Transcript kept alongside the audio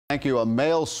Thank you. A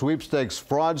mail sweepstakes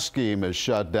fraud scheme is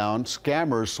shut down.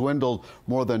 Scammers swindled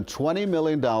more than $20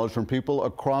 million from people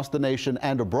across the nation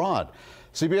and abroad.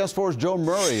 CBS 4's Joan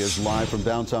Murray is live from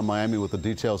downtown Miami with the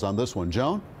details on this one.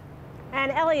 Joan?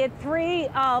 And Elliot, 3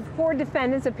 of 4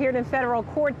 defendants appeared in federal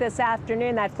court this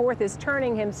afternoon. That fourth is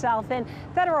turning himself in.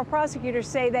 Federal prosecutors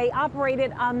say they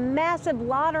operated a massive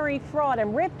lottery fraud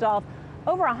and ripped off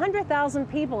over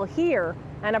 100,000 people here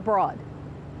and abroad.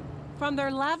 From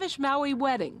their lavish Maui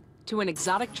wedding to an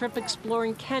exotic trip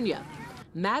exploring Kenya,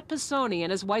 Matt Pisoni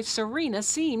and his wife Serena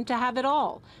seemed to have it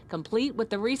all, complete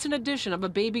with the recent addition of a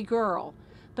baby girl.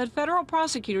 But federal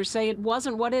prosecutors say it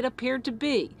wasn't what it appeared to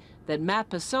be, that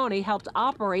Matt Pisoni helped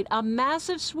operate a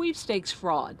massive sweepstakes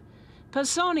fraud.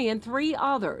 Pisoni and 3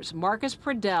 others, Marcus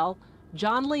Pradell,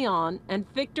 John Leon, and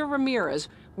Victor Ramirez,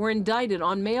 were indicted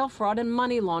on mail fraud and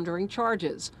money laundering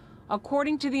charges.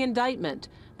 According to the indictment,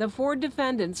 the 4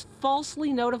 defendants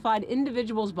falsely notified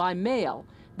individuals by mail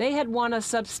they had won a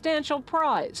substantial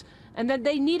prize and that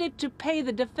they needed to pay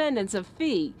the defendants a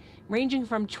fee ranging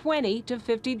from $20 to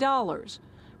 $50.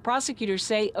 Prosecutors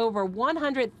say over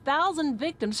 100,000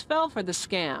 victims fell for the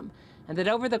scam, and that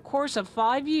over the course of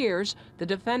 5 years, the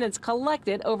defendants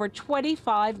collected over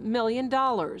 $25 million.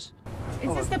 Is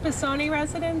this the Pisoni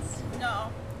residence?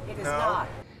 No, it is not.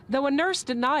 Though a nurse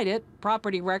denied it,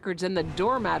 property records and the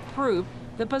doormat prove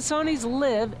the Pisonis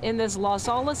live in this Los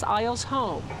Olas Isles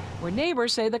home, where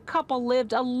neighbors say the couple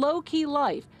lived a low-key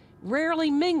life, rarely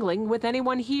mingling with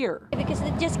anyone here. Because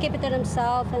they just keep it to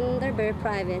themselves and they're very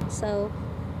private, so,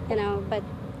 you know, but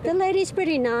the lady's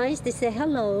pretty nice. They say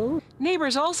hello.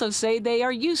 Neighbors also say they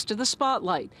are used to the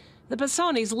spotlight. The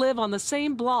Pisonis live on the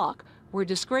same block where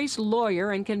disgraced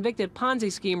lawyer and convicted Ponzi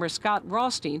schemer Scott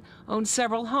Rothstein owns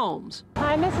several homes.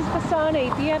 Hi, Mrs.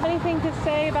 Pisoni. Do you have anything to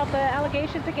say about the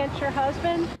allegations against your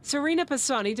husband? Serena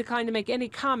Pisoni declined to make any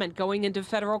comment going into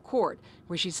federal court,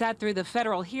 where she sat through the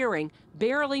federal hearing,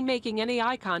 barely making any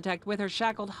eye contact with her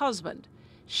shackled husband.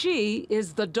 She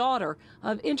is the daughter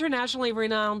of internationally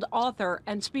renowned author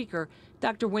and speaker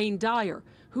Dr. Wayne Dyer,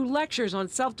 who lectures on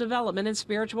self-development and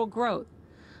spiritual growth.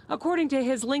 According to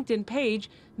his LinkedIn page,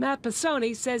 Matt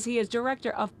Pisoni says he is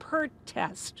director of PERT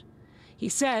Test. He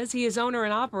says he is owner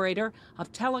and operator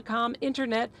of telecom,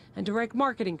 internet, and direct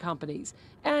marketing companies,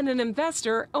 and an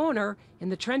investor owner in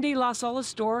the trendy Los Olas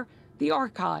store, The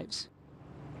Archives.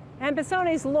 And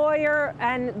Pisoni's lawyer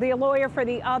and the lawyer for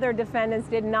the other defendants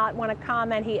did not want to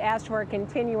comment. He asked for a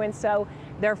continuance, so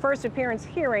their first appearance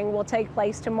hearing will take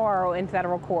place tomorrow in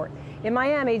federal court. In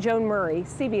Miami, Joan Murray,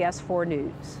 CBS 4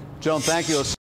 News. Joan, thank you.